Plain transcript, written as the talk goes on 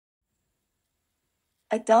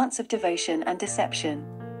a dance of devotion and deception.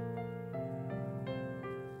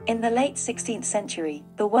 In the late 16th century,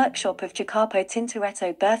 the workshop of Jacopo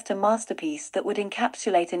Tintoretto birthed a masterpiece that would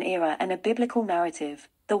encapsulate an era and a biblical narrative,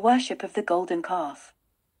 the worship of the golden calf.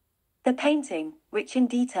 The painting, rich in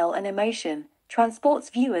detail and emotion, transports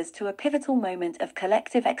viewers to a pivotal moment of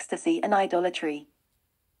collective ecstasy and idolatry.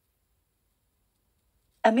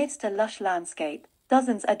 Amidst a lush landscape,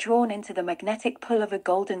 dozens are drawn into the magnetic pull of a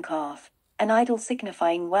golden calf, an idol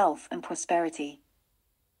signifying wealth and prosperity.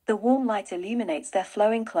 The warm light illuminates their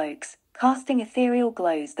flowing cloaks, casting ethereal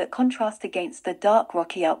glows that contrast against the dark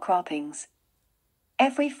rocky outcroppings.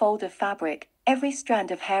 Every fold of fabric, every strand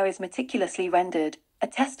of hair is meticulously rendered, a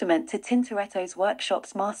testament to Tintoretto's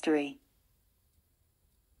workshop's mastery.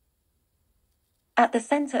 At the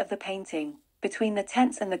center of the painting, between the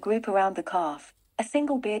tents and the group around the calf, a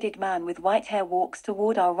single bearded man with white hair walks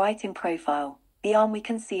toward our right in profile, the arm we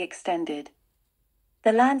can see extended.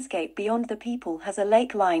 The landscape beyond the people has a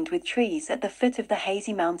lake lined with trees at the foot of the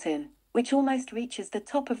hazy mountain, which almost reaches the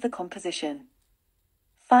top of the composition.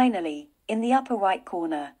 Finally, in the upper right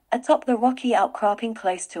corner, atop the rocky outcropping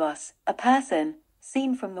close to us, a person,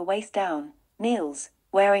 seen from the waist down, kneels,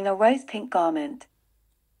 wearing a rose-pink garment.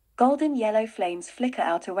 Golden yellow flames flicker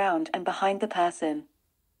out around and behind the person.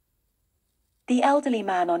 The elderly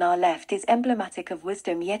man on our left is emblematic of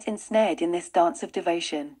wisdom yet ensnared in this dance of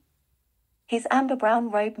devotion. His amber-brown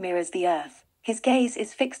robe mirrors the earth, his gaze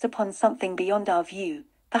is fixed upon something beyond our view,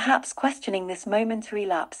 perhaps questioning this momentary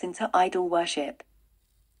lapse into idol worship.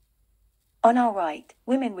 On our right,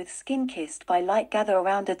 women with skin kissed by light gather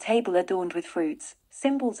around a table adorned with fruits,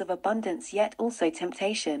 symbols of abundance yet also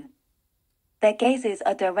temptation. Their gazes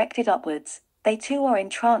are directed upwards, they too are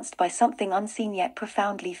entranced by something unseen yet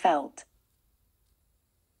profoundly felt.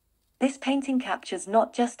 This painting captures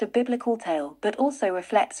not just a biblical tale but also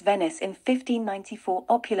reflects Venice in 1594,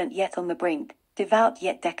 opulent yet on the brink, devout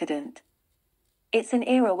yet decadent. It's an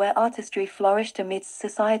era where artistry flourished amidst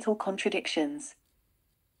societal contradictions.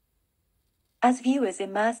 As viewers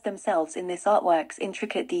immerse themselves in this artwork's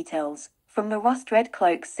intricate details, from the rust-red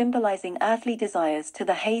cloaks symbolizing earthly desires to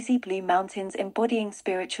the hazy blue mountains embodying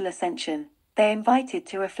spiritual ascension, they're invited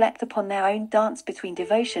to reflect upon their own dance between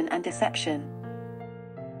devotion and deception.